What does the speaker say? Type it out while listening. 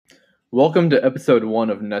Welcome to episode 1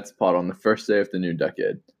 of NetsPod on the first day of the new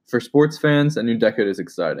decade. For sports fans, a new decade is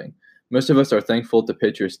exciting. Most of us are thankful the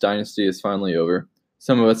Patriots dynasty is finally over.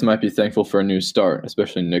 Some of us might be thankful for a new start,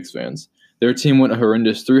 especially Knicks fans. Their team went a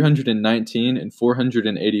horrendous 319 and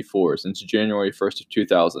 484 since January 1st of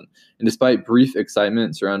 2000, and despite brief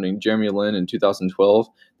excitement surrounding Jeremy Lin in 2012,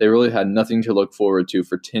 they really had nothing to look forward to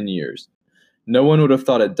for 10 years. No one would have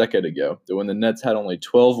thought a decade ago that when the Nets had only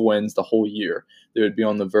 12 wins the whole year, they would be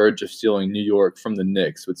on the verge of stealing New York from the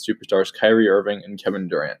Knicks with superstars Kyrie Irving and Kevin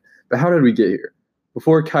Durant. But how did we get here?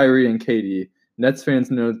 Before Kyrie and KD, Nets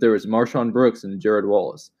fans know that there was Marshawn Brooks and Jared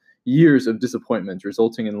Wallace. Years of disappointment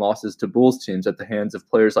resulting in losses to Bulls teams at the hands of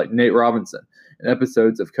players like Nate Robinson and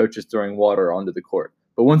episodes of coaches throwing water onto the court.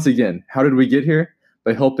 But once again, how did we get here?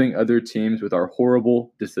 By helping other teams with our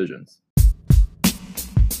horrible decisions.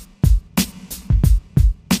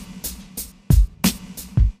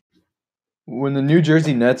 When the New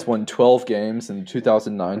Jersey Nets won 12 games in the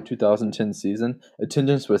 2009-2010 season,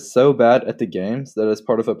 attendance was so bad at the games that as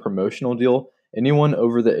part of a promotional deal, anyone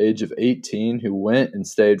over the age of 18 who went and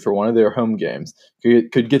stayed for one of their home games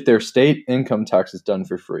could get their state income taxes done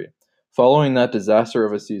for free. Following that disaster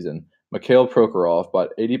of a season, Mikhail Prokhorov bought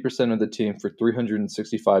 80% of the team for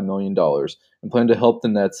 $365 million and planned to help the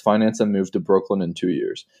Nets finance a move to Brooklyn in 2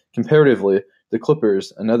 years. Comparatively, the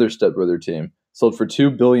Clippers, another stepbrother team, sold for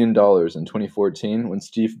 $2 billion in 2014 when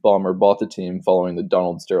Steve Ballmer bought the team following the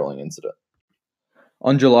Donald Sterling incident.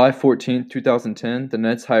 On July 14, 2010, the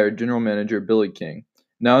Nets hired general manager Billy King.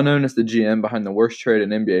 Now known as the GM behind the worst trade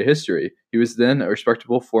in NBA history, he was then a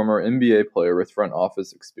respectable former NBA player with front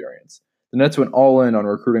office experience. The Nets went all in on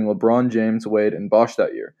recruiting LeBron James, Wade, and Bosh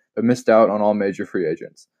that year, but missed out on all major free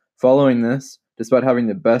agents. Following this, despite having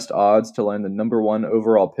the best odds to land the number 1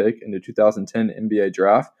 overall pick in the 2010 NBA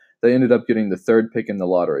draft, they ended up getting the 3rd pick in the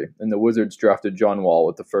lottery, and the Wizards drafted John Wall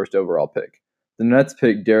with the 1st overall pick. The Nets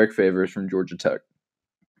picked Derek Favors from Georgia Tech.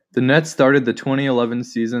 The Nets started the 2011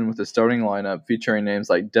 season with a starting lineup featuring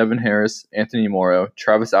names like Devin Harris, Anthony Morrow,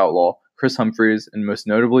 Travis Outlaw, Chris Humphries, and most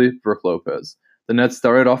notably, Brook Lopez. The Nets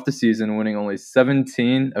started off the season winning only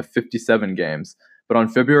 17 of 57 games, but on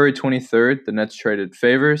February 23rd, the Nets traded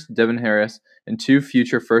Favors, Devin Harris, and 2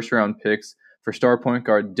 future first-round picks for star point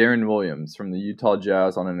guard Deron Williams from the Utah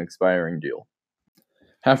Jazz on an expiring deal.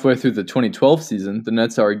 Halfway through the 2012 season, the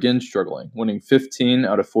Nets are again struggling, winning 15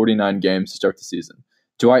 out of 49 games to start the season.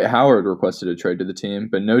 Dwight Howard requested a trade to the team,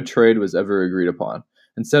 but no trade was ever agreed upon.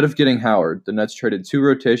 Instead of getting Howard, the Nets traded 2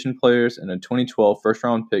 rotation players and a 2012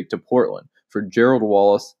 first-round pick to Portland for Gerald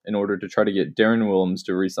Wallace in order to try to get Deron Williams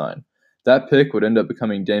to re-sign. That pick would end up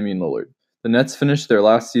becoming Damian Lillard. The Nets finished their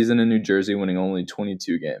last season in New Jersey winning only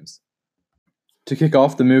 22 games. To kick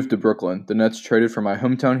off the move to Brooklyn, the Nets traded for my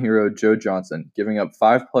hometown hero Joe Johnson, giving up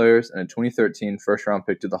 5 players and a 2013 first-round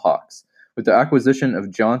pick to the Hawks. With the acquisition of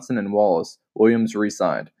Johnson and Wallace, Williams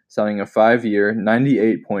re-signed, signing a 5-year,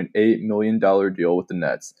 $98.8 million deal with the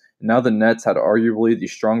Nets. And now the Nets had arguably the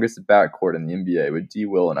strongest backcourt in the NBA with D.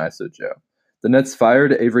 Will and Iso Joe. The Nets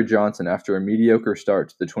fired Avery Johnson after a mediocre start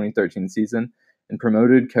to the 2013 season and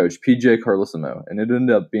promoted coach P.J. Carlesimo, and it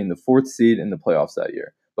ended up being the 4th seed in the playoffs that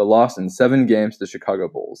year, but lost in 7 games to the Chicago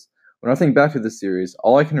Bulls. When I think back to this series,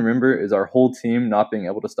 all I can remember is our whole team not being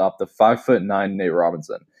able to stop the 5'9" Nate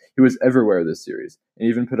Robinson. He was everywhere this series, and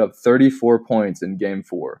even put up 34 points in Game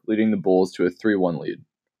 4, leading the Bulls to a 3-1 lead.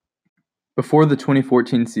 Before the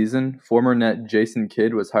 2014 season, former Net Jason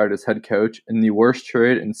Kidd was hired as head coach, and the worst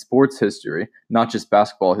trade in sports history, not just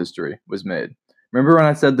basketball history, was made. Remember when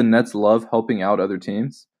I said the Nets love helping out other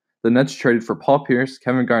teams? The Nets traded for Paul Pierce,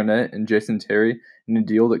 Kevin Garnett, and Jason Terry in a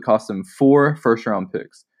deal that cost them 4 first-round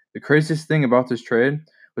picks. The craziest thing about this trade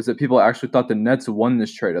was that people actually thought the Nets won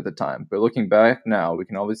this trade at the time, but looking back now, we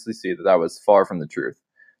can obviously see that that was far from the truth.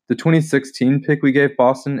 The 2016 pick we gave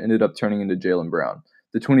Boston ended up turning into Jaylen Brown.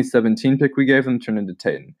 The 2017 pick we gave them turned into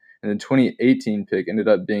Tatum, and the 2018 pick ended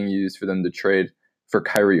up being used for them to trade for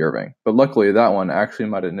Kyrie Irving. But luckily, that one actually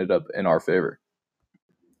might have ended up in our favor.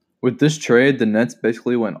 With this trade, the Nets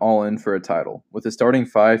basically went all in for a title. With a starting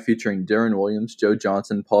 5 featuring Deron Williams, Joe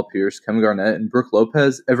Johnson, Paul Pierce, Kevin Garnett, and Brook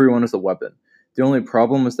Lopez, everyone is a weapon. The only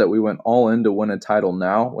problem was that we went all in to win a title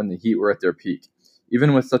now when the Heat were at their peak.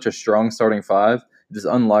 Even with such a strong starting 5, it is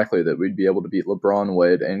unlikely that we'd be able to beat LeBron,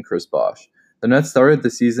 Wade, and Chris Bosh. The Nets started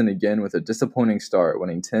the season again with a disappointing start,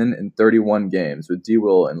 winning 10 in 31 games, with D.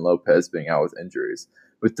 Will and Lopez being out with injuries.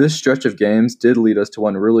 But this stretch of games did lead us to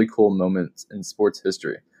one really cool moment in sports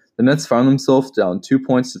history. The Nets found themselves down 2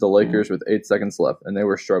 points to the Lakers with 8 seconds left, and they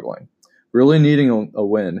were struggling. Really needing a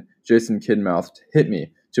win, Jason Kidd mouthed, "Hit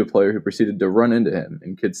me," to a player who proceeded to run into him,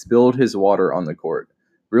 and Kidd spilled his water on the court.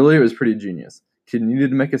 Really, it was pretty genius. Kidd needed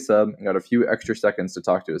to make a sub and got a few extra seconds to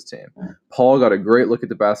talk to his team. Paul got a great look at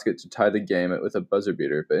the basket to tie the game with a buzzer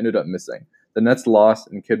beater, but ended up missing. The Nets lost,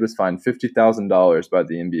 and Kidd was fined $50,000 by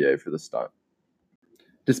the NBA for the stunt.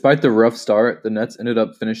 Despite the rough start, the Nets ended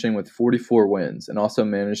up finishing with 44 wins and also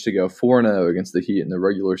managed to go 4-0 against the Heat in the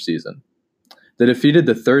regular season. They defeated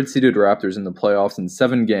the third-seeded Raptors in the playoffs in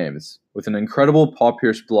 7 games, with an incredible Paul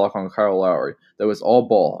Pierce block on Kyle Lowry that was all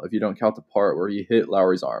ball if you don't count the part where he hit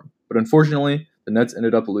Lowry's arm. But unfortunately, the Nets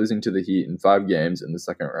ended up losing to the Heat in 5 games in the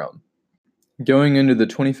second round. Going into the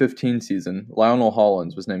 2015 season, Lionel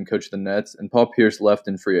Hollins was named coach of the Nets, and Paul Pierce left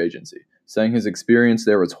in free agency, saying his experience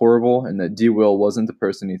there was horrible and that D. Will wasn't the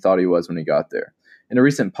person he thought he was when he got there. In a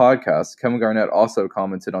recent podcast, Kevin Garnett also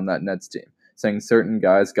commented on that Nets team, saying certain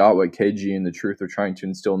guys got what KG and the truth were trying to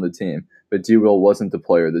instill in the team, but D. Will wasn't the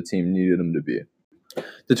player the team needed him to be.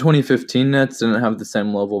 The 2015 Nets didn't have the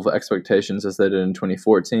same level of expectations as they did in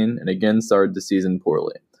 2014, and again started the season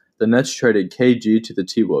poorly. The Nets traded KG to the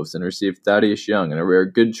T-Wolves and received Thaddeus Young in a rare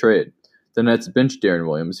good trade. The Nets benched Deron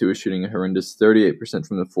Williams, who was shooting a horrendous 38%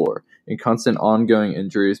 from the floor, and constant ongoing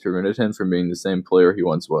injuries prevented him from being the same player he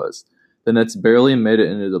once was. The Nets barely made it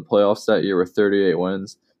into the playoffs that year with 38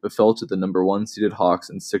 wins, but fell to the number 1 seeded Hawks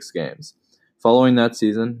in 6 games. Following that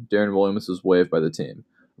season, Deron Williams was waived by the team.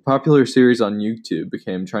 A popular series on YouTube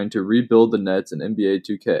became trying to rebuild the Nets in NBA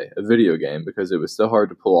 2K, a video game, because it was so hard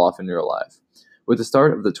to pull off in real life. With the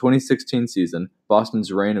start of the 2016 season,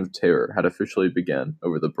 Boston's reign of terror had officially begun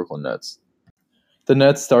over the Brooklyn Nets. The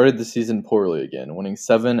Nets started the season poorly again, winning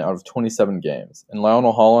 7 out of 27 games, and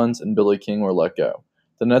Lionel Hollins and Billy King were let go.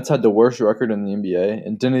 The Nets had the worst record in the NBA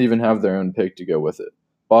and didn't even have their own pick to go with it.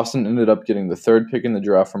 Boston ended up getting the 3rd pick in the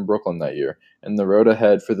draft from Brooklyn that year, and the road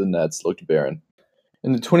ahead for the Nets looked barren.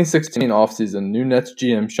 In the 2016 offseason, new Nets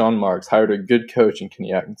GM Sean Marks hired a good coach in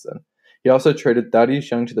Kenny Atkinson. He also traded Thaddeus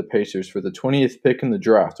Young to the Pacers for the 20th pick in the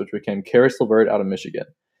draft, which became Caris LeVert out of Michigan.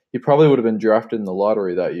 He probably would have been drafted in the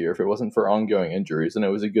lottery that year if it wasn't for ongoing injuries, and it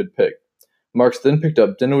was a good pick. Marks then picked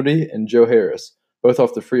up Dinwiddie and Joe Harris, both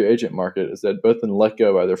off the free agent market, as they had both been let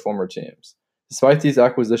go by their former teams. Despite these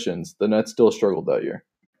acquisitions, the Nets still struggled that year.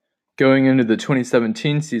 Going into the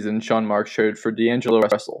 2017 season, Sean Marks traded for D'Angelo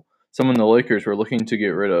Russell, someone the Lakers were looking to get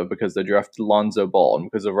rid of because they drafted Lonzo Ball and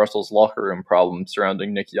because of Russell's locker room problems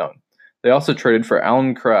surrounding Nick Young. They also traded for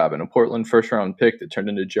Allen Crabbe and a Portland first-round pick that turned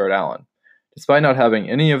into Jarrett Allen. Despite not having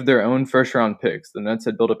any of their own first-round picks, the Nets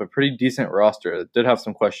had built up a pretty decent roster that did have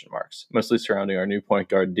some question marks, mostly surrounding our new point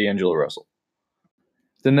guard, D'Angelo Russell.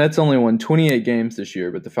 The Nets only won 28 games this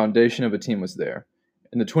year, but the foundation of a team was there.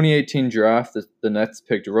 In the 2018 draft, the Nets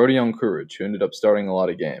picked Rodion Kuruc, who ended up starting a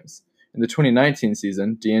lot of games. In the 2019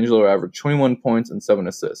 season, D'Angelo averaged 21 points and 7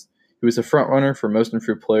 assists. He was a front-runner for most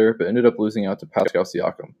improved player, but ended up losing out to Pascal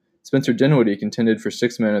Siakam. Spencer Dinwiddie contended for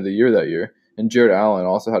 6th Man of the Year that year, and Jarrett Allen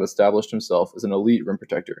also had established himself as an elite rim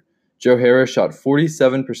protector. Joe Harris shot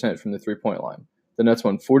 47% from the three-point line. The Nets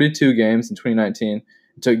won 42 games in 2019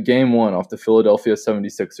 and took Game 1 off the Philadelphia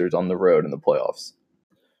 76ers on the road in the playoffs.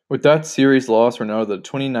 With that series loss, we're now to the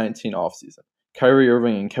 2019 offseason. Kyrie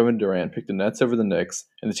Irving and Kevin Durant picked the Nets over the Knicks,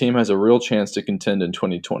 and the team has a real chance to contend in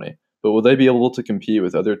 2020. But will they be able to compete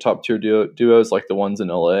with other top-tier duos like the ones in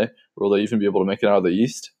LA, or will they even be able to make it out of the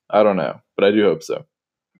East? I don't know, but I do hope so.